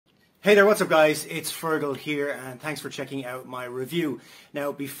Hey there, what's up guys? It's Fergal here and thanks for checking out my review.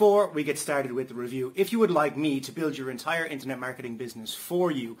 Now before we get started with the review, if you would like me to build your entire internet marketing business for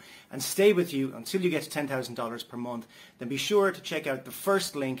you and stay with you until you get to $10,000 per month, then be sure to check out the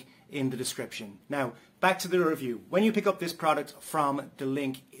first link in the description. Now back to the review. When you pick up this product from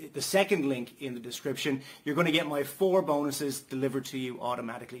the second link in the description, you're going to get my 4 bonuses delivered to you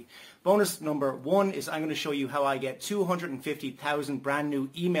automatically. Bonus number 1 is I'm going to show you how I get 250,000 brand new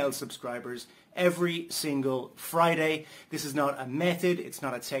email subscribers every single Friday. This is not a method, it's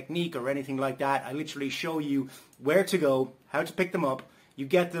not a technique or anything like that. I literally show you where to go, how to pick them up. You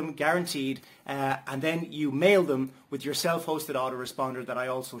get them guaranteed and then you mail them with your self-hosted autoresponder that I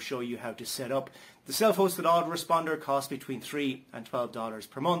also show you how to set up. The self-hosted autoresponder costs between $3 and $12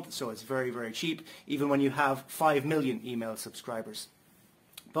 per month, so it's very, very cheap, even when you have 5 million email subscribers.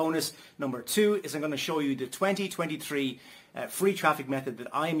 Bonus number 2 is I'm going to show you the 2023 free traffic method that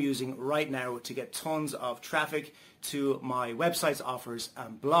I am using right now to get tons of traffic to my websites, offers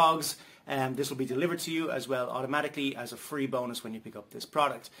and blogs. This will be delivered to you as well automatically as a free bonus when you pick up this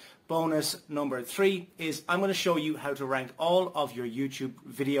product. Bonus number 3 is I'm going to show you how to rank all of your YouTube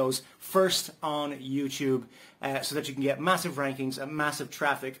videos first on YouTube so that you can get massive rankings and massive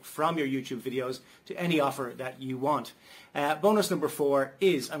traffic from your YouTube videos to any offer that you want. Bonus number 4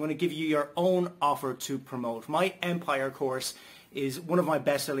 is I'm going to give you your own offer to promote. My Empire course is one of my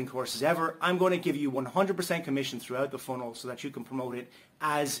best-selling courses ever. I'm going to give you 100% commission throughout the funnel so that you can promote it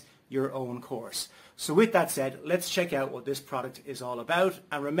as your own course. So with that said, let's check out what this product is all about.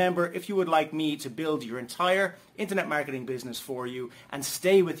 And remember, if you would like me to build your entire internet marketing business for you and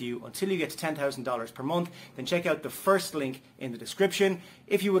stay with you until you get to $10,000 per month, then check out the first link in the description.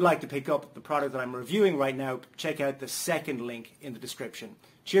 If you would like to pick up the product that I'm reviewing right now, check out the second link in the description.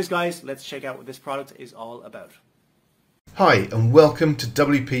 Cheers guys, let's check out what this product is all about. Hi and welcome to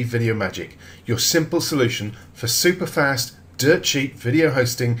WP Video Magic, your simple solution for super fast, dirt cheap video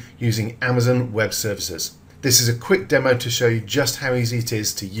hosting using Amazon Web Services. This is a quick demo to show you just how easy it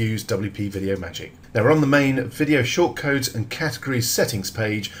is to use WP Video Magic. Now we're on the main video shortcodes and categories settings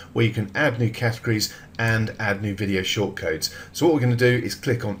page where you can add new categories and add new video shortcodes. So what we're going to do is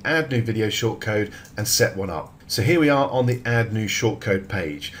click on add new video shortcode and set one up. So here we are on the add new shortcode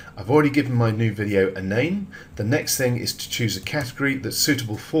page. I've already given my new video a name. The next thing is to choose a category that's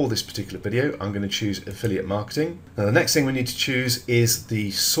suitable for this particular video. I'm going to choose affiliate marketing. Now the next thing we need to choose is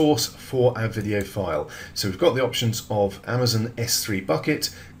the source for our video file. So we've got the options of Amazon S3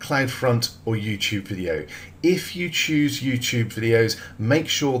 bucket, CloudFront or YouTube video. If you choose YouTube videos, make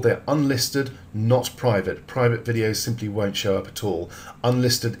sure they're unlisted, not private. Private videos simply won't show up at all.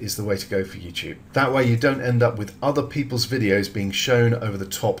 Unlisted is the way to go for YouTube. That way you don't end up with other people's videos being shown over the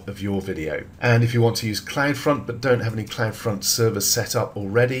top of your video. And if you want to use CloudFront but don't have any CloudFront servers set up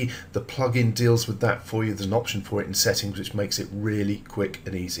already, the plugin deals with that for you. There's an option for it in settings which makes it really quick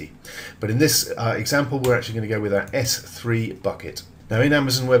and easy. But in this example, we're actually going to go with our S3 bucket. Now in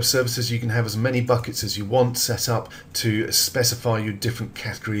Amazon Web Services you can have as many buckets as you want set up to specify your different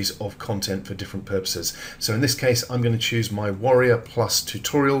categories of content for different purposes. So in this case I'm going to choose my Warrior Plus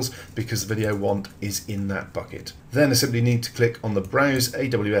Tutorials because the video want is in that bucket. Then I simply need to click on the Browse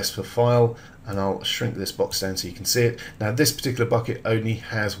AWS for File and I'll shrink this box down so you can see it. Now this particular bucket only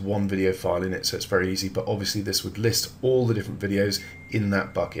has one video file in it, so it's very easy, but obviously this would list all the different videos in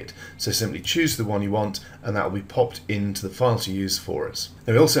that bucket. So simply choose the one you want and that will be popped into the file to use for us.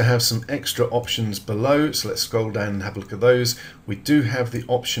 Now we also have some extra options below, so let's scroll down and have a look at those. We do have the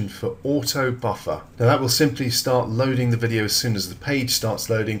option for auto buffer. Now that will simply start loading the video as soon as the page starts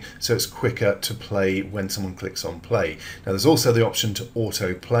loading, so it's quicker to play when someone clicks on play. Now there's also the option to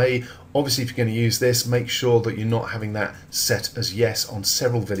auto play. Obviously if you're going to use this, make sure that you're not having that set as yes on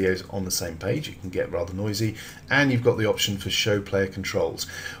several videos on the same page. It can get rather noisy. And you've got the option for show player controls.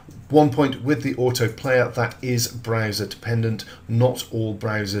 One point with the auto player, that is browser dependent. Not all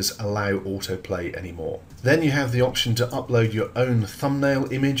browsers allow autoplay anymore. Then you have the option to upload your own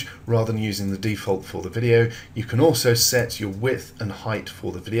thumbnail image rather than using the default for the video. You can also set your width and height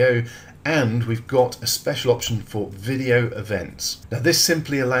for the video. And we've got a special option for video events. Now this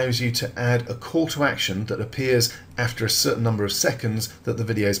simply allows you to add a call to action that appears after a certain number of seconds that the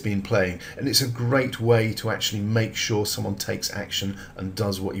video has been playing, and it's a great way to actually make sure someone takes action and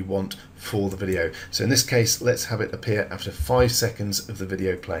does what you want for the video. So in this case, let's have it appear after 5 seconds of the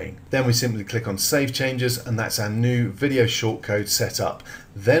video playing. Then we simply click on Save Changes and that's our new video shortcode set up.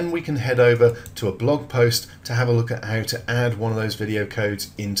 Then we can head over to a blog post to have a look at how to add one of those video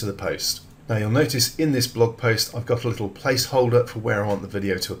codes into the post. Now you'll notice in this blog post I've got a little placeholder for where I want the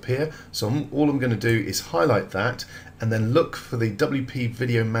video to appear, so all I'm going to do is highlight that and then look for the WP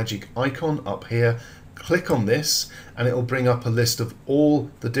Video Magic icon up here. Click on this and it will bring up a list of all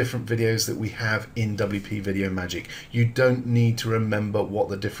the different videos that we have in WP Video Magic. You don't need to remember what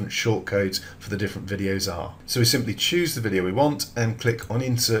the different shortcodes for the different videos are. So we simply choose the video we want and click on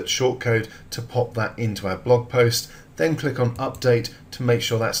Insert Shortcode to pop that into our blog post. Then click on Update to make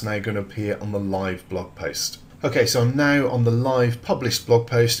sure that's now going to appear on the live blog post. Okay, so I'm now on the live published blog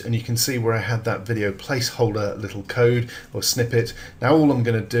post and you can see where I had that video placeholder little code or snippet. Now all I'm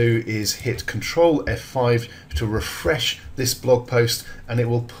going to do is hit Control F5 to refresh this blog post and it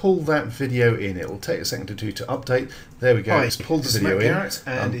will pull that video in. It will take a second or two to update. There we go, it's pulled the video in.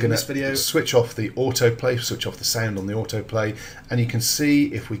 I'm going to switch off the autoplay, switch off the sound on the autoplay, and you can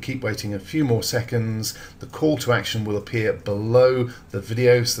see if we keep waiting a few more seconds, the call to action will appear below the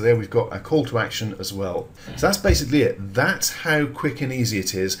video. So there we've got a call to action as well. So that's basically it. That's how quick and easy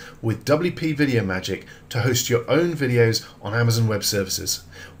it is with WP Video Magic to host your own videos on Amazon Web Services,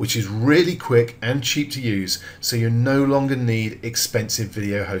 which is really quick and cheap to use, so you no longer need expensive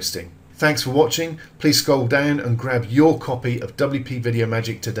video hosting. Thanks for watching. Please scroll down and grab your copy of WP Video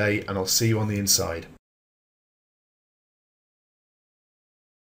Magic today, and I'll see you on the inside.